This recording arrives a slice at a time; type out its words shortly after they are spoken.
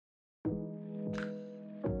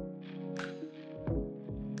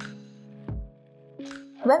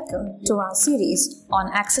Welcome to our series on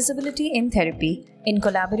accessibility in therapy in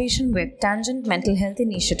collaboration with Tangent Mental Health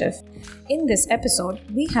Initiative. In this episode,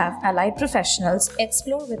 we have allied professionals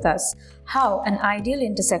explore with us how an ideal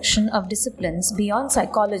intersection of disciplines beyond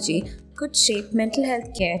psychology could shape mental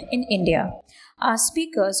health care in India. Our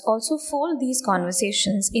speakers also fold these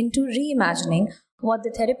conversations into reimagining what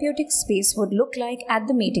the therapeutic space would look like at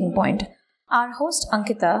the meeting point. Our host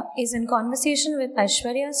Ankita is in conversation with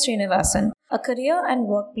Aishwarya Srinivasan, a career and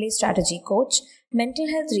workplace strategy coach, mental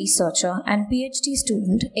health researcher, and PhD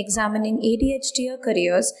student examining ADHD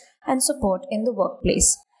careers and support in the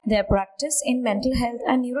workplace. Their practice in mental health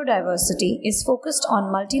and neurodiversity is focused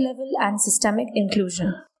on multi-level and systemic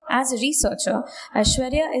inclusion. As a researcher,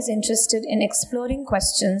 Aishwarya is interested in exploring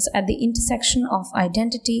questions at the intersection of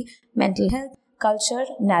identity, mental health, culture,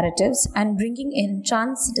 narratives, and bringing in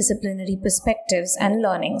transdisciplinary perspectives and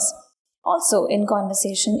learnings. Also in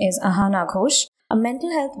conversation is Ahana Ghosh, a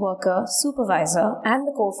mental health worker, supervisor, and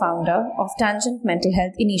the co-founder of Tangent Mental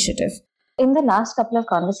Health Initiative. In the last couple of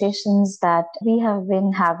conversations that we have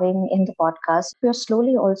been having in the podcast, we are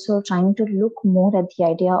slowly also trying to look more at the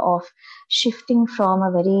idea of shifting from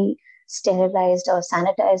a very sterilized or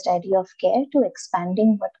sanitized idea of care to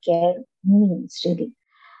expanding what care means really.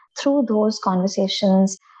 Through those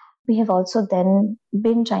conversations, we have also then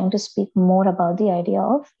been trying to speak more about the idea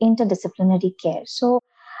of interdisciplinary care. So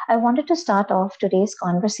I wanted to start off today's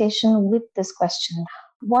conversation with this question.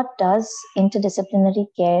 What does interdisciplinary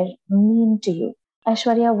care mean to you?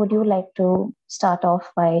 Aishwarya, would you like to start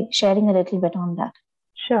off by sharing a little bit on that?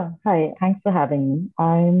 Sure. Hi, thanks for having me.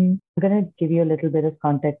 I'm going to give you a little bit of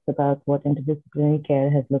context about what interdisciplinary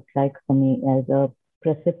care has looked like for me as a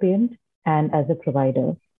recipient and as a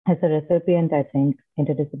provider. As a recipient, I think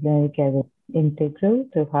interdisciplinary care was integral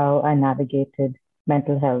to how I navigated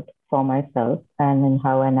mental health for myself and in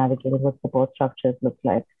how I navigated what support structures look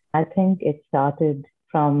like. I think it started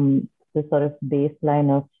from the sort of baseline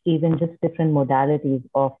of even just different modalities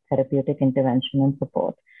of therapeutic intervention and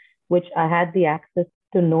support, which I had the access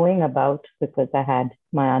to knowing about because I had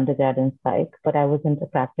my undergrad in psych, but I wasn't a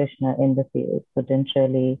practitioner in the field, so didn't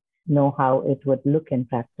really know how it would look in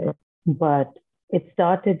practice. But it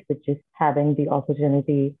started with just having the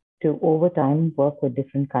opportunity to, over time, work with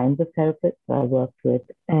different kinds of therapists. So I worked with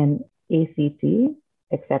an ACT,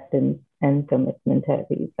 acceptance and commitment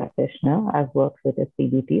therapy practitioner. I've worked with a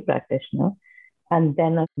CBT practitioner. And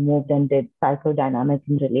then I moved and did psychodynamic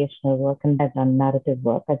and relational work, and I've done narrative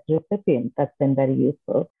work as a recipient. That's been very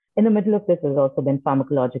useful. In the middle of this has also been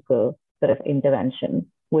pharmacological sort of intervention,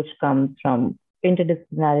 which comes from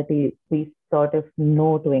interdisciplinarity we sort of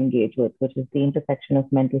know to engage with, which is the intersection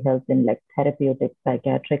of mental health and like therapeutic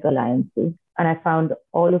psychiatric alliances. And I found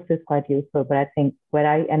all of this quite useful, but I think where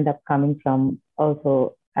I end up coming from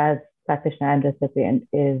also as practitioner and recipient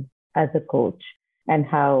is as a coach, and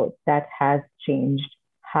how that has changed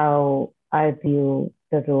how I view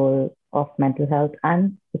the role of mental health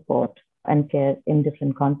and support and care in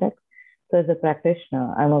different contexts. So as a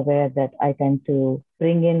practitioner, I'm aware that I tend to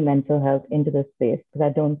bring in mental health into the space because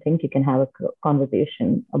I don't think you can have a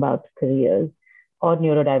conversation about careers or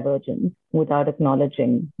neurodivergence without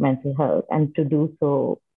acknowledging mental health. And to do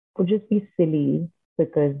so would just be silly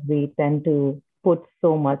because we tend to put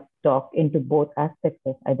so much stock into both aspects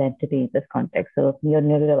of identity in this context. So if you're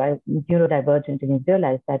neurodivergent and you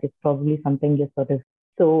realize that it's probably something you're sort of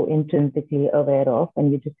so intrinsically aware of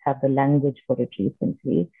and you just have the language for it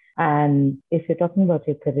recently. And if you're talking about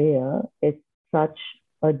your career, it's such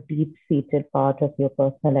a deep-seated part of your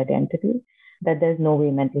personal identity that there's no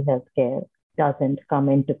way mental health care doesn't come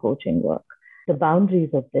into coaching work. The boundaries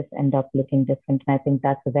of this end up looking different. And I think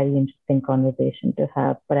that's a very interesting conversation to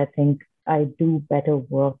have. But I think I do better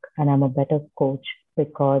work and I'm a better coach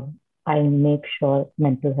because I make sure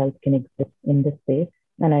mental health can exist in this space.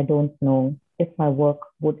 And I don't know if my work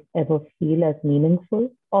would ever feel as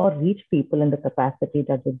meaningful or reach people in the capacity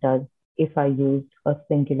that it does if I used a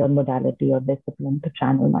singular modality or discipline to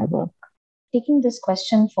channel my work. Taking this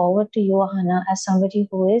question forward to you, Ahana, as somebody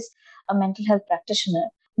who is a mental health practitioner,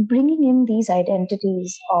 bringing in these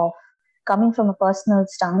identities of coming from a personal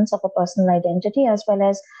stance of a personal identity, as well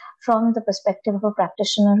as from the perspective of a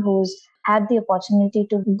practitioner who's had the opportunity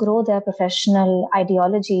to grow their professional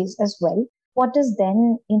ideologies as well. What does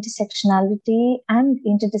then intersectionality and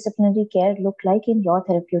interdisciplinary care look like in your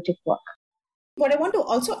therapeutic work? What I want to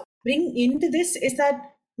also bring into this is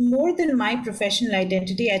that more than my professional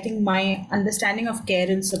identity, I think my understanding of care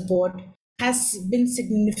and support has been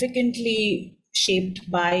significantly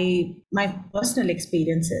shaped by my personal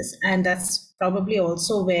experiences. And that's probably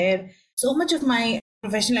also where so much of my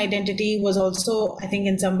professional identity was also, I think,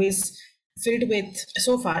 in some ways filled with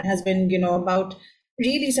so far has been, about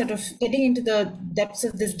really sort of getting into the depths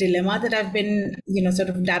of this dilemma that I've been, sort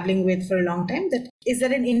of dabbling with for a long time. That is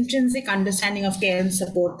there an intrinsic understanding of care and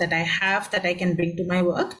support that I have that I can bring to my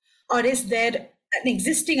work? Or is there an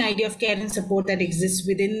existing idea of care and support that exists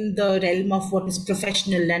within the realm of what is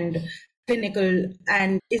professional and clinical?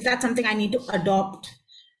 And is that something I need to adopt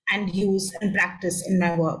and use and practice in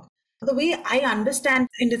my work? The way I understand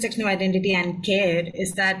intersectional identity and care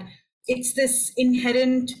is that it's this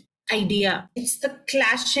inherent idea. It's the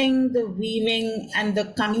clashing, the weaving, and the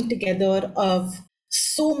coming together of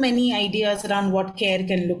so many ideas around what care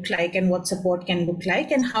can look like and what support can look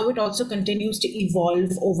like, and how it also continues to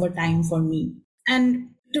evolve over time for me. And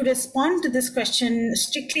to respond to this question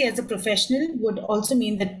strictly as a professional would also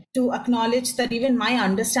mean that to acknowledge that even my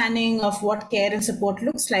understanding of what care and support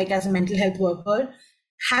looks like as a mental health worker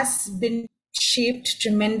has been shaped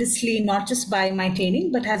tremendously, not just by my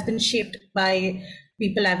training, but has been shaped by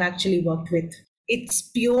people I've actually worked with. It's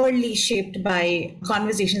purely shaped by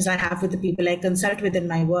conversations I have with the people I consult with in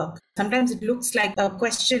my work. Sometimes it looks like a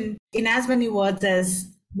question in as many words as,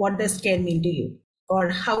 what does care mean to you? Or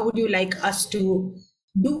how would you like us to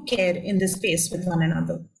do care in this space with one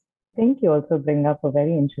another? I think you also bring up a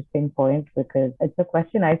very interesting point, because it's a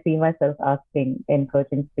question I see myself asking in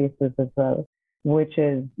coaching spaces as well, which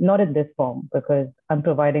is not in this form, because I'm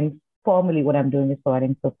providing formally what I'm doing is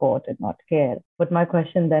providing support and not care. But my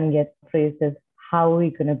question then gets phrased as, how are we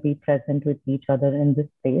going to be present with each other in this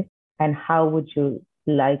space? And how would you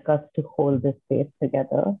like us to hold this space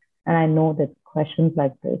together? And I know that questions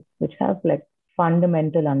like this, which have like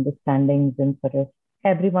fundamental understandings and sort of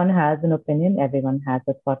everyone has an opinion, everyone has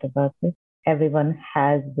a thought about this, everyone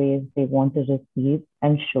has ways they want to receive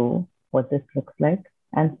and show what this looks like.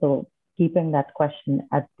 And so keeping that question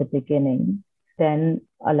at the beginning then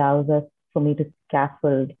allows us for me to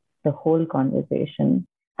scaffold the whole conversation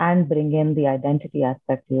and bring in the identity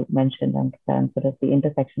aspect you mentioned and sort of the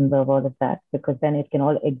intersections of all of that, because then it can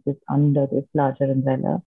all exist under this larger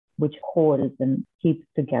umbrella, which holds and keeps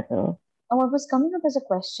together. What was coming up as a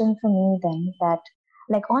question for me then, that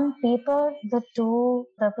like on paper, the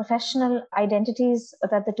professional identities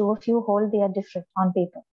that the two of you hold, they are different on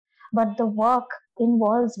paper. But the work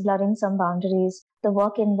involves blurring some boundaries. The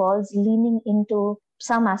work involves leaning into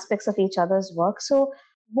some aspects of each other's work. So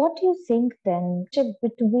what do you think then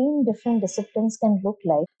between different disciplines can look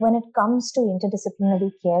like when it comes to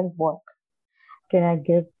interdisciplinary care work? Can I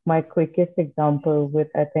give my quickest example with,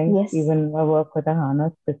 I think, Yes. even my work with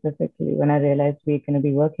Ahana specifically, when I realized we're going to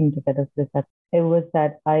be working together for this, it was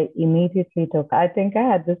that I immediately took, I think I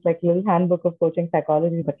had this like little handbook of coaching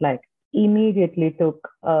psychology, but like immediately took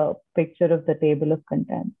a picture of the table of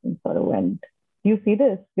contents and sort of went, do you see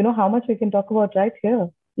this? You know how much we can talk about right here?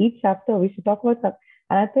 Each chapter, we should talk about that.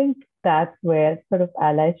 And I think that's where sort of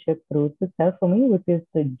allyship roots itself for me, which is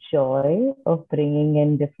the joy of bringing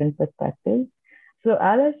in different perspectives. So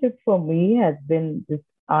allyship for me has been this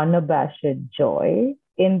unabashed joy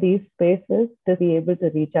in these spaces to be able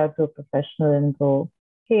to reach out to a professional and go,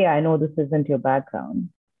 hey, I know this isn't your background,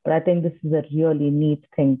 but I think this is a really neat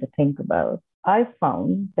thing to think about. I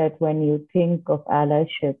found that when you think of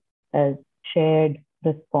allyship as shared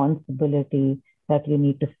responsibility that you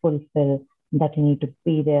need to fulfill, that you need to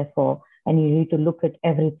be there for, and you need to look at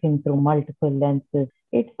everything through multiple lenses,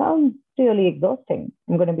 it sounds really exhausting.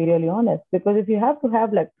 I'm going to be really honest, because if you have to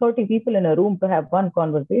have like 30 people in a room to have one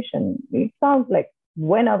conversation, it sounds like,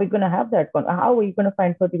 when are we going to have that? How are you going to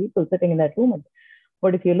find 30 people sitting in that room?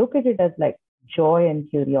 But if you look at it as like joy and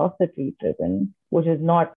curiosity driven, which is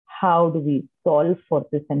not how do we solve for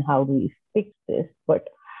this and how do we fix this, but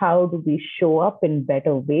how do we show up in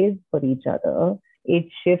better ways for each other, it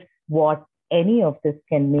shifts what any of this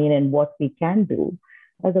can mean and what we can do.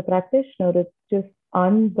 As a practitioner, it's just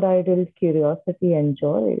unbridled curiosity and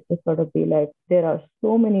joy to sort of be like, there are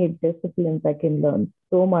so many disciplines I can learn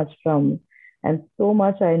so much from, and so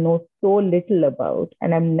much I know so little about,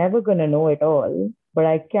 and I'm never going to know it all, but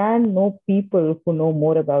I can know people who know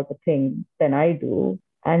more about a thing than I do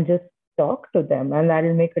and just talk to them, and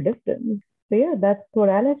that'll make a difference. So yeah, that's what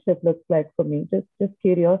allyship looks like for me, just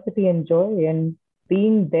curiosity and joy and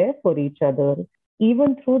being there for each other,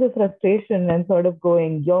 even through the frustration and sort of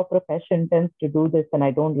going, your profession tends to do this and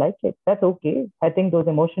I don't like it. That's okay. I think those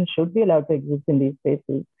emotions should be allowed to exist in these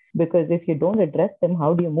spaces, because if you don't address them,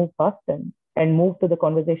 how do you move past them and move to the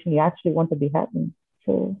conversation you actually want to be having?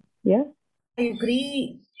 So, yeah. I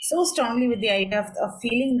agree so strongly with the idea of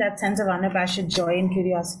feeling that sense of unabashed joy and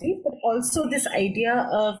curiosity, but also this idea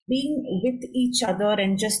of being with each other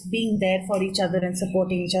and just being there for each other and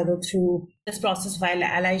supporting each other through this process of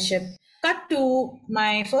allyship. Cut to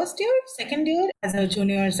my second year as a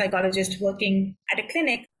junior psychologist working at a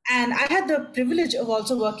clinic. And I had the privilege of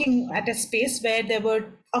also working at a space where there were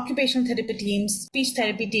occupational therapy teams, speech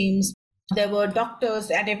therapy teams, there were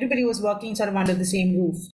doctors, and everybody was working sort of under the same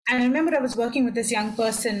roof. And I remember I was working with this young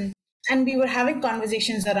person, and we were having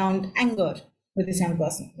conversations around anger with this young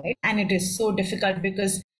person, right? And it is so difficult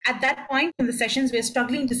because at that point in the sessions, we're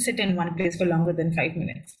struggling to sit in one place for longer than 5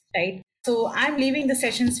 minutes, right? So I'm leaving the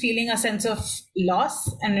sessions feeling a sense of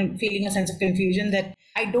loss and feeling a sense of confusion that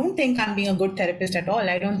I don't think I'm being a good therapist at all.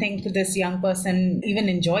 I don't think this young person even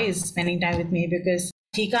enjoys spending time with me because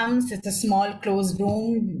he comes, it's a small closed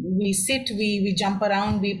room. We sit, we jump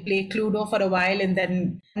around, we play Cluedo for a while and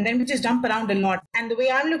then we just jump around a lot. And the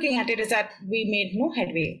way I'm looking at it is that we made no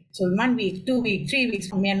headway. So 1 week, 2 weeks, 3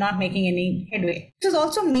 weeks, we are not making any headway. It was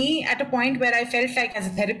also me at a point where I felt like as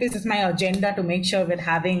a therapist, it's my agenda to make sure we're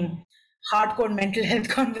having hardcore mental health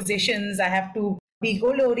conversations. I have to be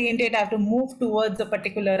goal oriented. I have to move towards a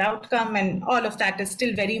particular outcome, and all of that is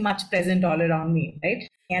still very much present all around me, right?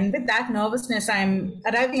 And with that nervousness, I'm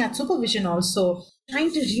arriving at supervision also,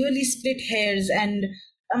 trying to really split hairs. And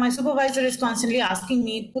my supervisor is constantly asking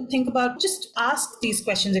me to think about, just ask these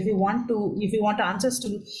questions if you want answers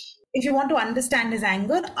to, if you want to understand his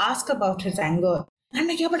anger, ask about his anger. And I'm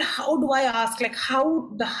like, yeah, but how do I ask? Like how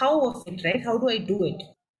of it, right? How do I do it?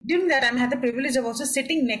 During that, I had the privilege of also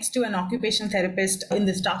sitting next to an occupational therapist in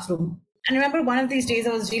the staff room. And I remember one of these days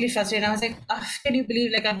I was really frustrated. I was like, can you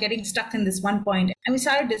believe like I'm getting stuck in this one point? And we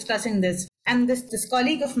started discussing this. And this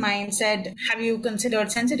colleague of mine said, have you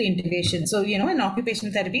considered sensory integration? So, in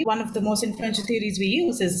occupational therapy, one of the most influential theories we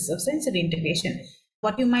use is of sensory integration.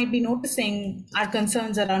 What you might be noticing are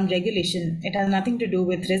concerns around regulation. It has nothing to do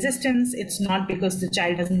with resistance. It's not because the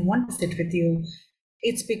child doesn't want to sit with you.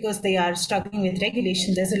 It's because they are struggling with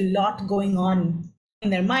regulation. There's a lot going on in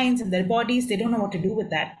their minds and their bodies. They don't know what to do with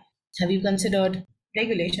that. Have you considered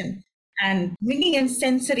regulation? And bringing in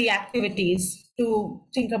sensory activities to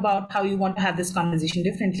think about how you want to have this conversation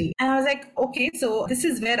differently. And I was like, okay, so this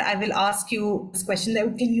is where I will ask you this question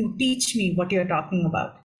that can you teach me what you're talking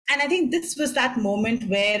about? And I think this was that moment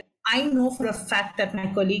where I know for a fact that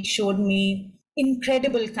my colleague showed me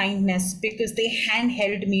incredible kindness because they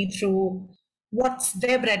handheld me through what's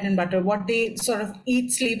their bread and butter, what they sort of eat,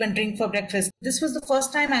 sleep, and drink for breakfast. This was the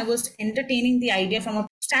first time I was entertaining the idea from a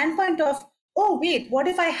standpoint of, oh, wait, what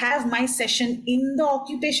if I have my session in the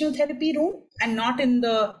occupational therapy room and not in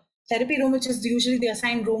the therapy room, which is usually the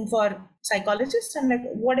assigned room for psychologists? And like,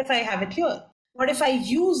 what if I have it here? What if I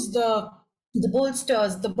use the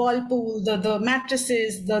bolsters, the ball pool, the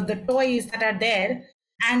mattresses, the toys that are there,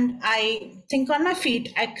 and I think on my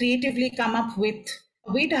feet, I creatively come up with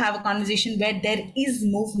a way to have a conversation where there is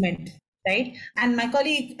movement, right? And my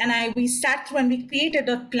colleague and I, we sat through and we created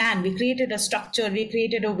a plan, we created a structure, we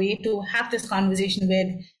created a way to have this conversation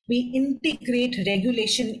where we integrate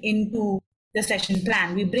regulation into the session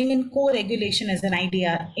plan. We bring in co-regulation as an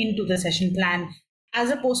idea into the session plan, as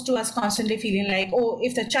opposed to us constantly feeling like, oh,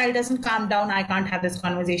 if the child doesn't calm down, I can't have this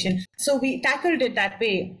conversation. So we tackled it that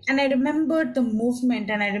way. And I remembered the movement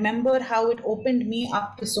and I remember how it opened me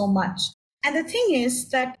up to so much. And the thing is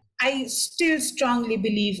that I still strongly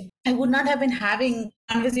believe I would not have been having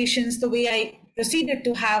conversations the way I proceeded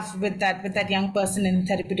to have with that young person in the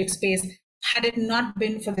therapeutic space had it not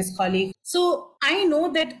been for this colleague. So I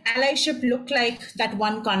know that allyship looked like that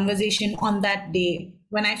one conversation on that day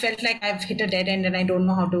when I felt like I've hit a dead end and I don't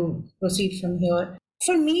know how to proceed from here.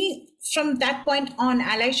 For me, from that point on,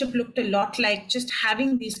 allyship looked a lot like just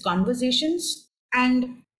having these conversations,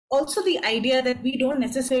 and also the idea that we don't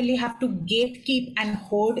necessarily have to gatekeep and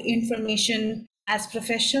hoard information as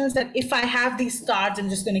professionals, that if I have these cards, I'm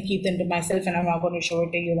just going to keep them to myself and I'm not going to show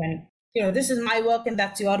it to you. And, this is my work and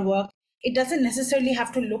that's your work. It doesn't necessarily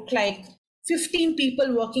have to look like 15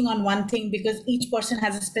 people working on one thing because each person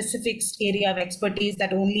has a specific area of expertise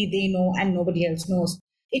that only they know and nobody else knows.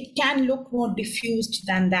 It can look more diffused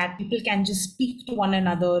than that. People can just speak to one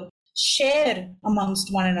another, share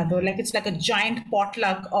amongst one another. Like it's like a giant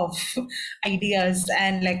potluck of ideas,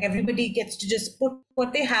 and like everybody gets to just put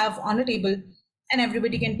what they have on a table and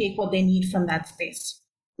everybody can take what they need from that space.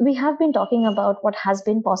 We have been talking about what has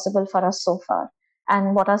been possible for us so far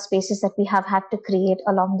and what are spaces that we have had to create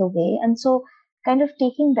along the way. And so kind of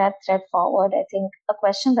taking that thread forward, I think a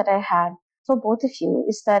question that I had for both of you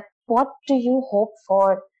is that what do you hope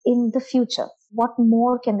for in the future? What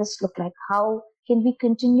more can this look like? How can we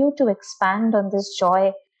continue to expand on this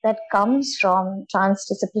joy that comes from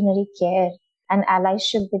transdisciplinary care and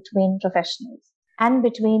allyship between professionals and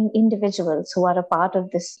between individuals who are a part of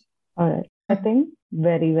this? All right. I think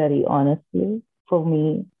very, very honestly, for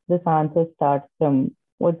me, this answer starts from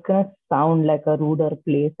what's going to sound like a ruder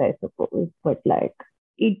place, I suppose, but like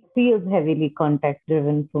it feels heavily context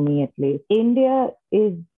driven for me at least. India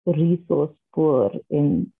is resource poor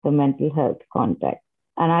in the mental health context.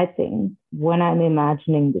 And I think when I'm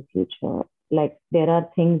imagining the future, like there are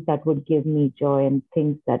things that would give me joy and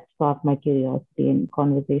things that spark my curiosity and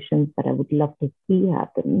conversations that I would love to see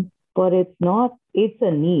happen. But it's not, it's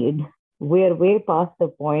a need. We're way past the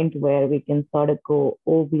point where we can sort of go,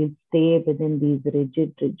 oh, we'll stay within these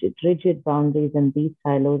rigid boundaries and these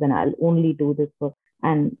silos, and I'll only do this for,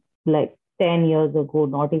 and like 10 years ago,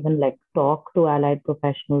 not even like talk to allied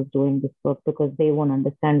professionals doing this work because they won't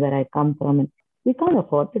understand where I come from. And we can't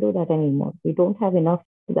afford to do that anymore. We don't have enough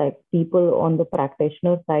like people on the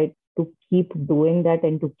practitioner side to keep doing that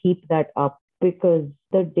and to keep that up, because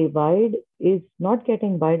the divide is not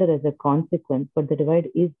getting wider as a consequence, but the divide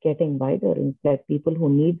is getting wider. It's like people who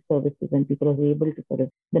need services and people who are able to sort of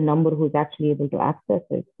the number who's actually able to access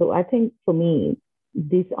it. So I think for me,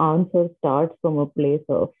 this answer starts from a place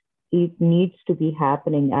of it needs to be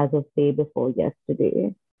happening as of day before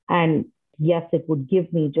yesterday. And yes, it would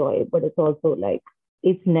give me joy, but it's also like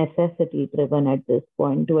it's necessity driven at this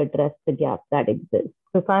point to address the gap that exists.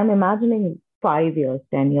 So if I'm imagining 5 years,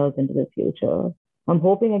 10 years into the future, I'm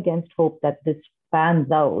hoping against hope that this pans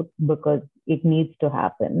out because it needs to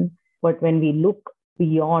happen. But when we look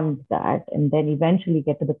beyond that and then eventually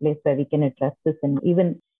get to the place where we can address this in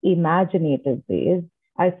even imaginative ways,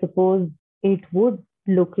 I suppose it would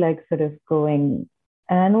look like sort of going,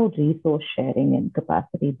 and I know resource sharing and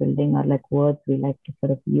capacity building are like words we like to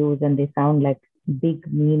sort of use and they sound like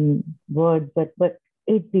big mean words, but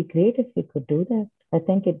it'd be great if we could do that. I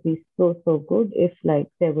think it'd be so good if like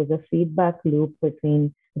there was a feedback loop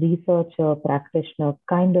between researcher, practitioner,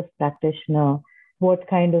 what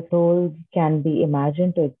kind of roles can be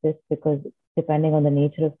imagined to exist, because depending on the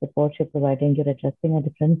nature of support you're providing, you're addressing a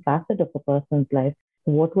different facet of a person's life.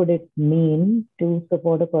 What would it mean to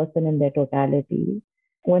support a person in their totality?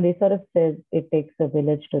 When they sort of says it takes a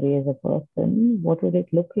village to raise a person, what would it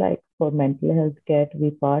look like for mental health care to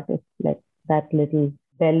be part of like that little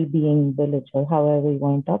well-being village, or however you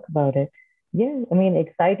want to talk about it? Yeah, I mean,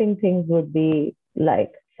 exciting things would be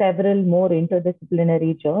like several more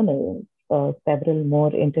interdisciplinary journals, several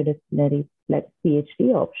more interdisciplinary like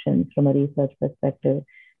PhD options from a research perspective.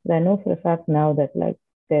 But I know for a fact now that like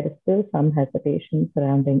there is still some hesitation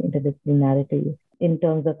surrounding interdisciplinarity in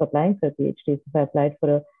terms of applying for PhDs. If I applied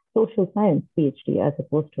for a social science PhD as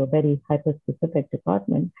opposed to a very hyper-specific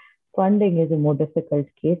department, funding is a more difficult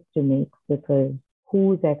case to make because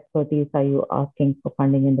whose expertise are you asking for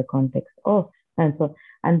funding in the context of?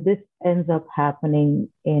 And this ends up happening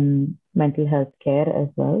in mental health care as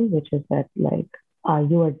well, which is that like, are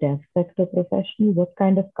you a dev sector professional? What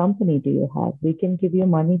kind of company do you have? We can give you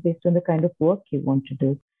money based on the kind of work you want to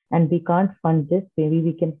do. And we can't fund this, maybe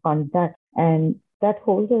we can fund that. And that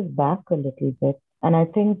holds us back a little bit. And I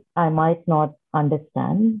think I might not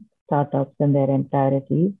understand startups in their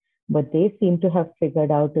entirety, but they seem to have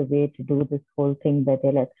figured out a way to do this whole thing where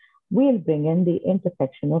they're like, we'll bring in the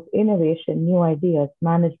intersection of innovation, new ideas,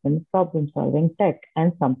 management, problem solving, tech,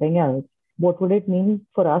 and something else. What would it mean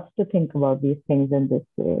for us to think about these things in this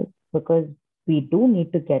way? Because we do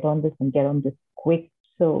need to get on this and get on this quick.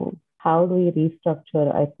 So how do we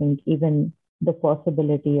restructure, I think, even the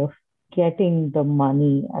possibility of getting the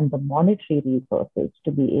money and the monetary resources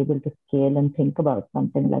to be able to scale and think about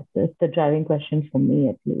something like this? The driving question for me,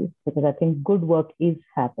 at least, because I think good work is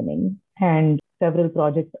happening and several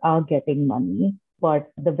projects are getting money, but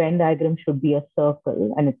the Venn diagram should be a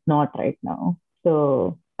circle and it's not right now.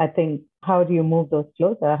 So I think, how do you move those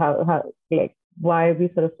closer? Like, why are we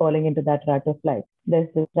sort of falling into that rut of like, there's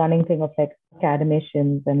this running thing of like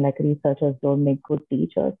academicians and like researchers don't make good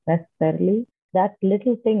teachers necessarily. That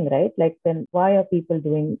little thing, right? Like then why are people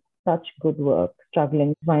doing such good work,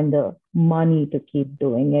 struggling to find the money to keep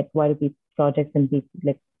doing it? Why do these projects and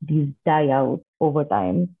these die out over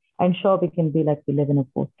time? And sure, we can be like, we live in a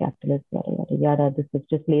post-capitalist, yada. This is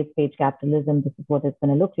just late-stage capitalism. This is what it's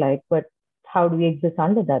going to look like. But how do we exist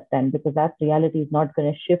under that then? Because that reality is not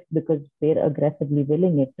going to shift because we're aggressively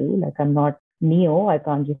willing it to. Like I'm not Neo. I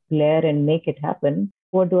can't just glare and make it happen.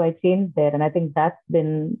 What do I change there? And I think that's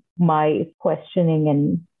been my questioning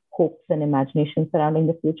and hopes and imagination surrounding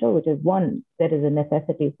the future, which is one, there is a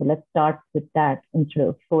necessity. So let's start with that instead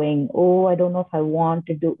of going, oh, I don't know if I want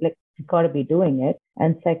to do, like, you got to be doing it.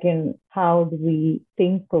 And second, how do we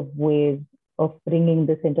think of ways of bringing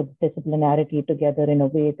this interdisciplinarity together in a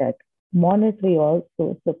way that monetary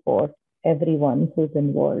also supports everyone who's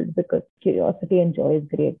involved? Because curiosity and joy is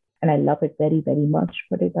great, and I love it very, very much,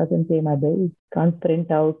 but it doesn't pay my bills. Can't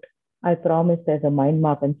print out, I promise, there's a mind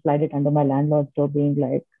map and slide it under my landlord's door being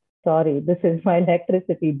like, sorry, this is my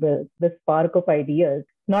electricity bill, the spark of ideas,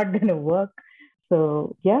 not going to work.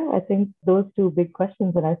 So yeah, I think those two big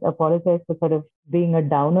questions, and I apologize for sort of being a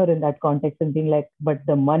downer in that context and being like, but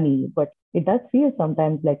the money, but it does feel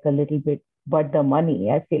sometimes like a little bit, but the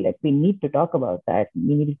money, I feel like we need to talk about that.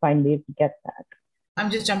 We need to find ways to get that. I'm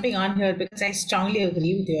just jumping on here because I strongly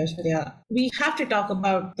agree with you, Aishwarya. We have to talk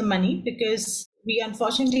about the money because we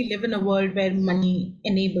unfortunately live in a world where money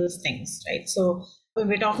enables things, right? So when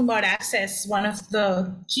we're talking about access, one of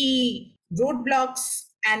the key roadblocks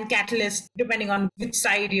and catalysts, depending on which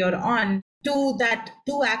side you're on,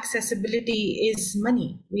 to accessibility is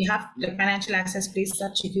money. We have, like, financial access plays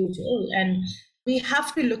such a huge role, and we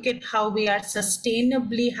have to look at how we are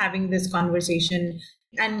sustainably having this conversation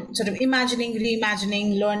and sort of imagining,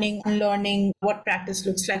 reimagining, learning, unlearning what practice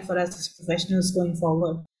looks like for us as professionals going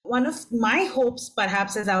forward. One of my hopes,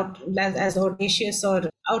 perhaps as audacious or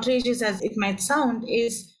outrageous as it might sound,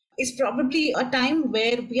 is probably a time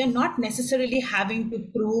where we are not necessarily having to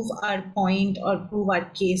prove our point or prove our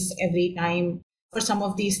case every time for some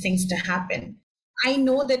of these things to happen. I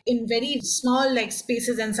know that in very small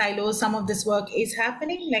spaces and silos, some of this work is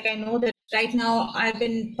happening. Like, I know that right now I've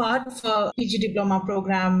been part of a PG diploma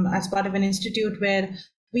program as part of an institute where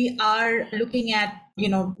we are looking at,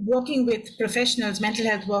 working with professionals, mental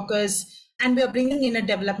health workers, and we are bringing in a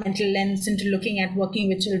developmental lens into looking at working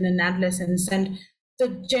with children and adolescents. And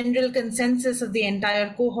the general consensus of the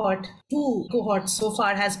entire cohort, 2 cohorts so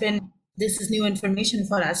far, has been, this is new information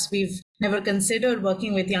for us. We've never considered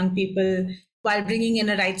working with young people while bringing in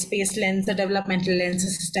a rights-based lens, a developmental lens, a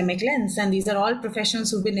systemic lens. And these are all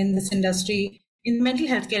professionals who've been in this industry, in the mental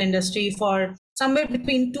health care industry, for somewhere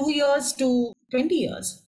between 2 years to 20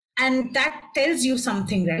 years. And that tells you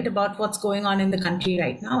something, right, about what's going on in the country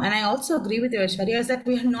right now. And I also agree with you, Aishwarya, is that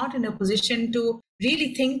we are not in a position to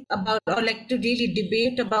really think about or to really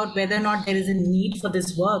debate about whether or not there is a need for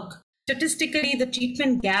this work. Statistically, the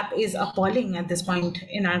treatment gap is appalling at this point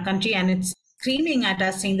in our country, and it's screaming at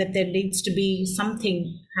us saying that there needs to be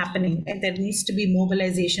something happening, and there needs to be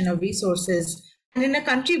mobilization of resources. And in a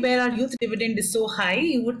country where our youth dividend is so high,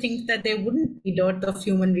 you would think that there wouldn't be dearth of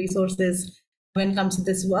human resources when it comes to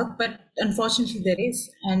this work, but unfortunately there is.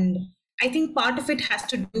 And I think part of it has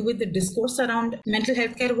to do with the discourse around mental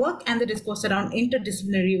health care work and the discourse around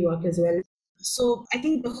interdisciplinary work as well. So I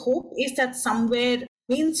think the hope is that somewhere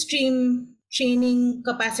mainstream training,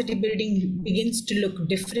 capacity building begins to look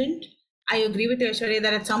different. I agree with you, Aishwarya,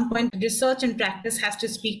 that at some point research and practice has to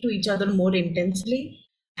speak to each other more intensely,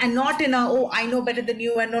 and not in a, I know better than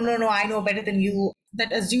you, and no, I know better than you.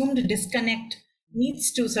 That assumed disconnect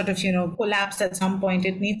needs to sort of, collapse at some point.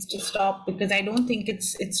 It needs to stop, because I don't think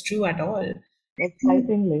it's true at all.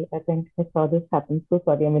 Surprisingly, I think I saw this happen. So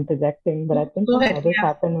sorry, I'm interjecting, but I think I saw this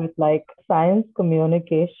happen with science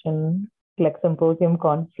communication, symposium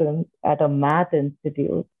conference at a math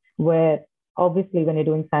institute, where obviously when you're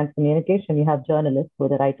doing science communication, you have journalists who are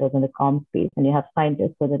the writers in the comm space, and you have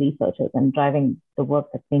scientists who are the researchers and driving the work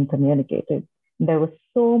that's being communicated. There was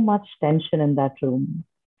so much tension in that room,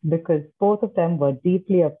 because both of them were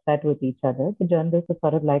deeply upset with each other. The journalists were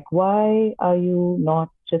sort of like, why are you not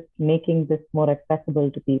just making this more accessible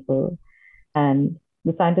to people? And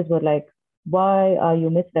the scientists were like, why are you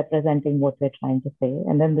misrepresenting what we're trying to say?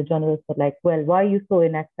 And then the journalists were like, well, why are you so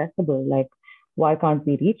inaccessible? Why can't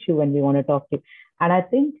we reach you when we want to talk to you? And I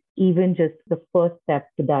think even just the first step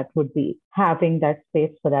to that would be having that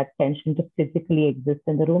space for that tension to physically exist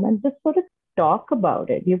in the room and just sort of talk about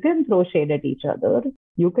it. You can throw shade at each other.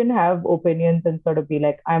 You can have opinions and sort of be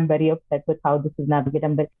like, I'm very upset with how this is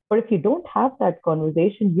navigated. But if you don't have that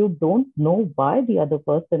conversation, you don't know why the other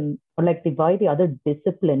person, or why the other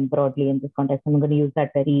discipline broadly in this context. I'm going to use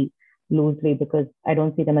that very loosely because I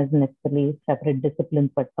don't see them as necessarily separate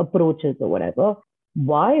disciplines, but approaches or whatever.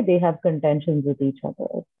 Why they have contentions with each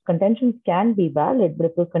other. Contentions can be valid, but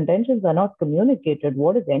if those contentions are not communicated,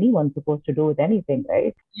 what is anyone supposed to do with anything,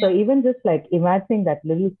 right? Yeah. So even just imagining that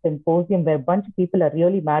little symposium where a bunch of people are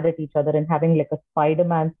really mad at each other and having a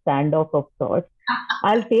Spider-Man standoff of sorts,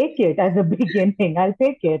 I'll take it as a beginning. I'll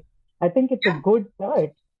take it. I think it's a good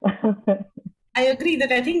start. I agree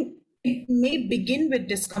that I think it may begin with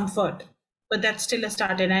discomfort, but that's still a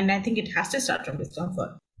start. And I think it has to start from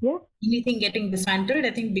discomfort. Yeah. Anything getting dismantled, I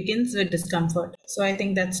think, begins with discomfort. So I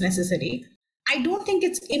think that's necessary. I don't think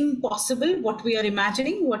it's impossible what we are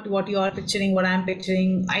imagining, what you are picturing, what I'm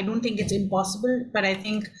picturing. I don't think it's impossible, but I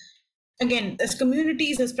think, again, as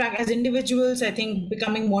communities, as individuals, I think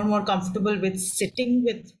becoming more and more comfortable with sitting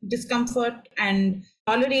with discomfort and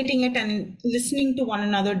tolerating it and listening to one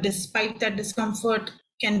another despite that discomfort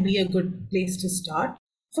can be a good place to start.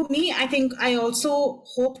 For me, I think I also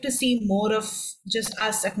hope to see more of just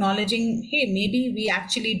us acknowledging, hey, maybe we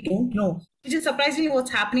actually don't know. Which is surprisingly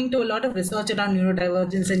what's happening to a lot of research around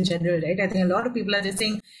neurodivergence in general, right? I think a lot of people are just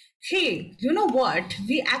saying, hey, you know what?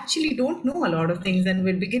 We actually don't know a lot of things, and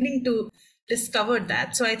we're beginning to discover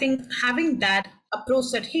that. So I think having that approach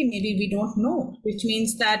that, hey, maybe we don't know, which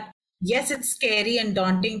means that, yes, it's scary and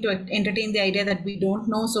daunting to entertain the idea that we don't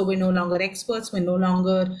know. So we're no longer experts, we're no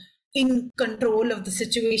longer in control of the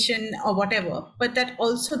situation or whatever, but that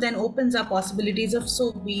also then opens up possibilities of,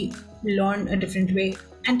 so we learn a different way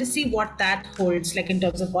and to see what that holds like in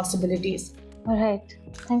terms of possibilities. All right.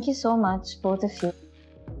 Thank you so much, both of you.